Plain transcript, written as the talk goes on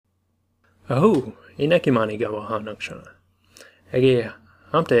Oh, inakimani gawa hanakshana. Ege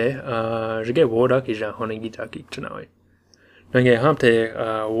hamte jige woda ki ja honigita ki chanawe. Nange hamte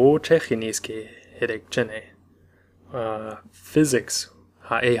wo chechiniski hedek chene. Physics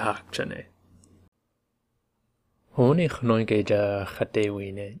ha hak chene. Honi khnoinge ja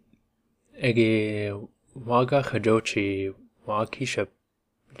khatewine. Ege waga khajochi wakisha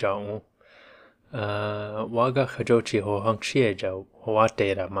jaun. Waga khajochi ho hangshie ja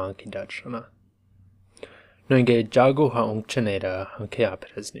hoatera manki dachana. Nange jago ha ungchenera hankea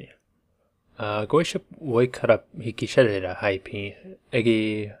prezni. Goishap woikarap hikisherera haipi.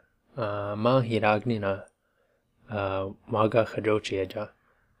 Ege ma hiragnina waga khajochi eja.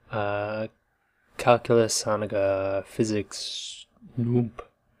 Calculus anaga physics noob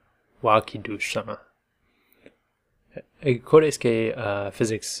waki dushana. Ege koreske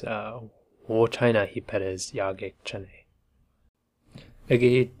physics wo China hi perez yagek chane.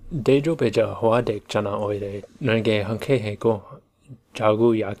 Ege dejo beja hoa dek chana oire nange hanke heko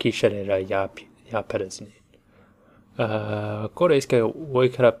jagu yaki sherera ya perezni. Koreske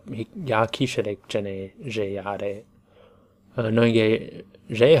woikarap yaki sherek chane je yare. Nange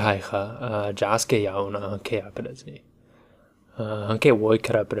je haicha jaske yauna hanke ya perezni. Hanke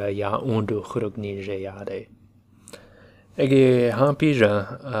woikarap ya undu khurugni je yare. Ege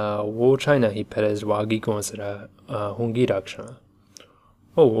hampija wo China hi perez wagi gonsera hungi rakshana.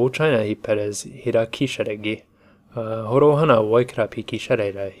 Wo China hi perez hiraki sharegi. Horohana woikrap hi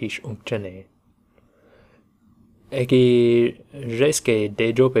kisharera hish unkchene. Ege reske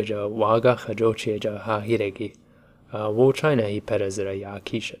dejopeja waga khajocheja ha hiregi. Wo China hi perezera ya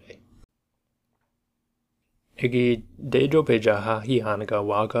kishare. Ege dejopeja ha hi hanaga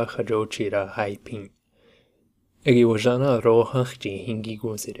waga khajochira hai pin. Ege wajana rohanchi hingi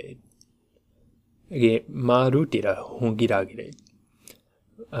gonsire. Ege marutira hungiragire.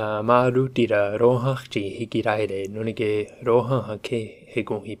 Marutira rohanchi higiraire nunige rohan hake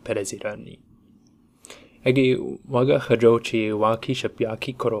hegun hi perezirani. Ege waga khajochi waki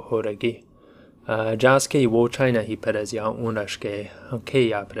shapyaki koro horegi. Jaske wo China hi perez ya unashke hanke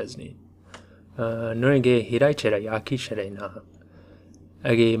ya prezni. Nunige hiraichera yaki sherena.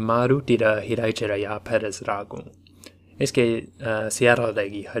 Ege marutira hiraichera ya perez ragun. Eske Seattle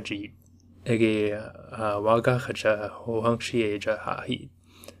degi haji. Ege waga khaja ho hangshi eja hahi.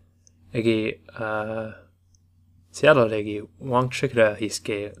 Ege Seattle degi wangshikra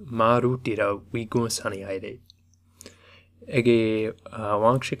hiske marutira wigun sani aide. Ege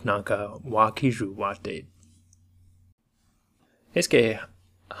wangshiknaka wakiju wate. Eske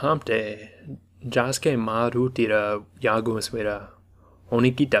hamte jaske marutira yagunswera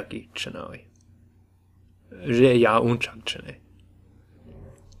onikitaki chanawe. Je ya unchak chane.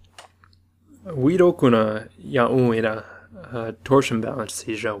 Wiro kuna ya unira torsion balance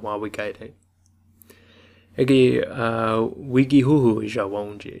sija wawikaide. Ege wigi huhu ija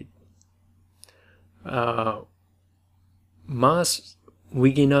wonje. Mas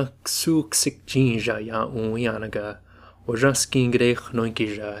wigina ksuk sik jinja ya unyanaga wajan skingre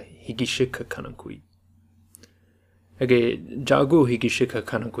khnoinkija higishika kanankui. Ege jagu higishika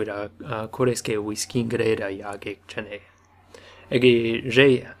kanakuira koreske wiskingrera yagek chane. Ege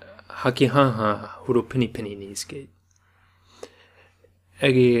je hakihaha hurupini pini niske.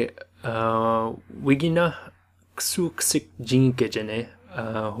 Ege wigina ksuk sik jinke jene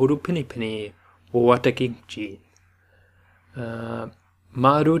hurupini pini watakik ji.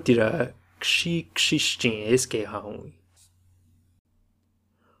 Marutira kshi kshishjin eske haui.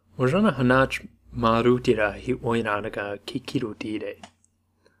 Wajana hanach marutira hi oinanaga kikirutire.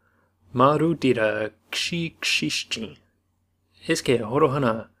 Marutira kshi kshishjin. Eske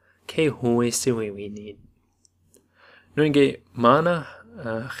horohana ke hui siwi we need. Nunge mana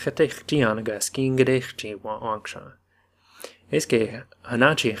khetechjianaga skingredechji wa anksha. Eske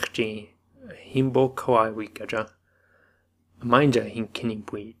hanachechji himbo kawai wikaja. Mainja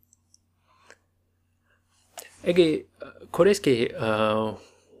hinkinipui. Ege koreske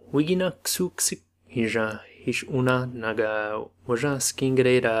wigina ksuksik hija hish una naga waja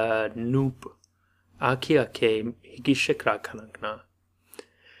skingreda noob akia ke higishekra kanakna.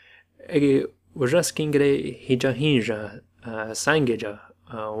 Ege waja skingre hija hinja sangeja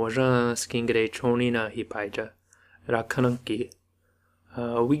waja skingre chonina hipaija rakananki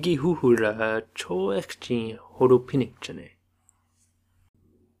wigi huhura choekchi horupinik chane.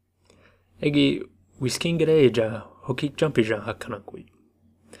 Ege wiskingreja hokik jumpija hakanakui.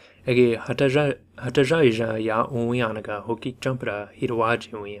 Ege hatajaija ya unyanaga hokik jumpra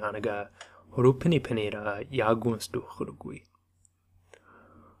hirwaji unyanaga horupini penera yagunstu hurugui.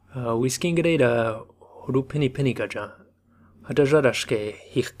 Wiskingreda horupini penikaja hadajarashke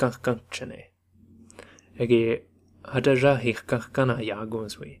hikkankanchane. Ege hadaja hikkankana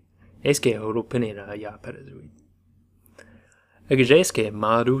yagonswi. Eske horupenina ya perezwi. Ege jeske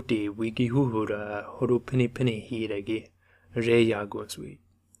maruti wigihuhura horupini hiregi re yagonswi.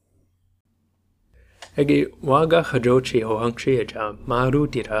 Ege waga hajochi hoangshieja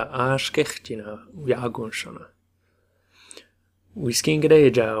marutira ashkechtina yagonshana.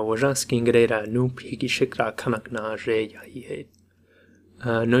 Wiskingreja wajan skingrera nup hikishikra kanakna re yahihe.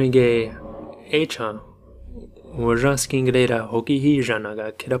 Noige echa wajan skingrera hokihi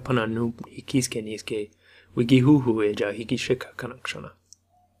janaga kirapana nup hikiske niske wigihuhu eja hikishika kanakshana.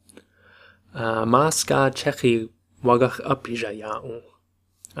 Maska chechi wagach apija yaun.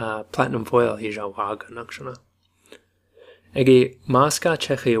 Platinum foil hija waga nakshana. Ege maska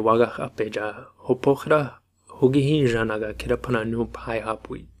chechi wagach apeja hopochra hogihi janaga kirapana nup hai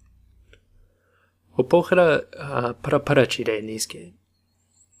hapui. Hopochra parachire niske.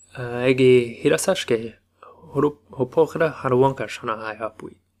 Ege hirasashke hopochra harawanka shana hai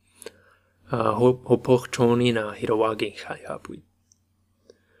hapui. Hopoch chonina hirawagi hai hapui.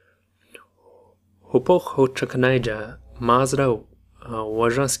 Hopoch hochakanaija mazra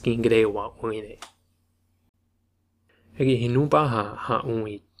wajan skingre wa uine. Ege hinubaha ha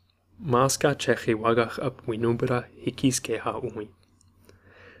ui. Maska chechi wagach up winubra hikiske ha ui.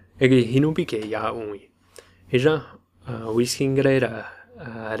 Ege hinubike ya ui. Eja wiskingrera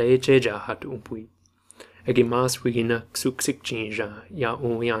recheja hat umpui. Ege mas wigina ksuksik ya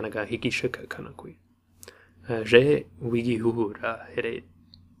anaga hikishika kanakui. Je wigi huhura hered.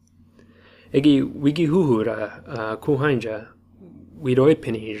 Ege wigi huhura kuhanja wiroi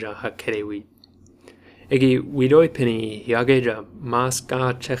penija ha kerewi. Ege wiroi peni yageja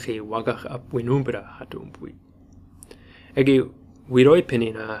maska chechi wagach up winubra hat umpui. Ege wiroi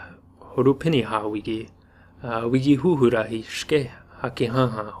penina horupeni ha wigi huhura hi shke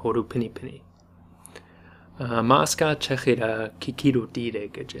hakihaha horupeni peni. Maska chechira kikiru dire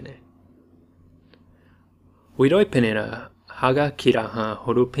gejene. Wiroi penina haga kiraha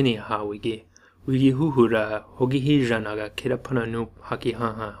horupeni ha wigi huhura hogihi janaga kirapana nup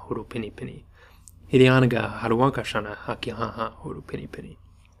hakihaha horupeni peni. Hirianaga haruanka shana hakihaha horupeni.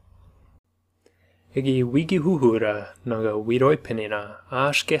 Egi wigi huhura naga wiroi penina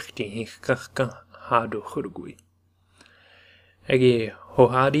ashkechti hikakka hadu hurgui. Egi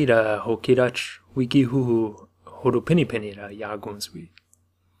hohadira hokirach wigi huhu horupeni penira yagonswi.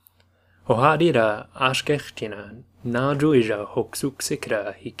 Hohadira ashkechtina najuija hoksuk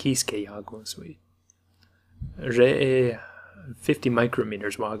sikra hikiske yagonswi. Re 50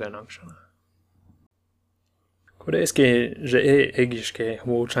 micrometers waga nakshana. Koreske je egishke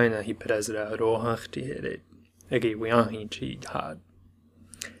wo China hiperezra rohachti heret. Ege wiahi chi had.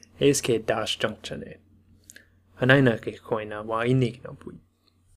 Eske dash junctione. Hanaina ke koina wa inik na pui.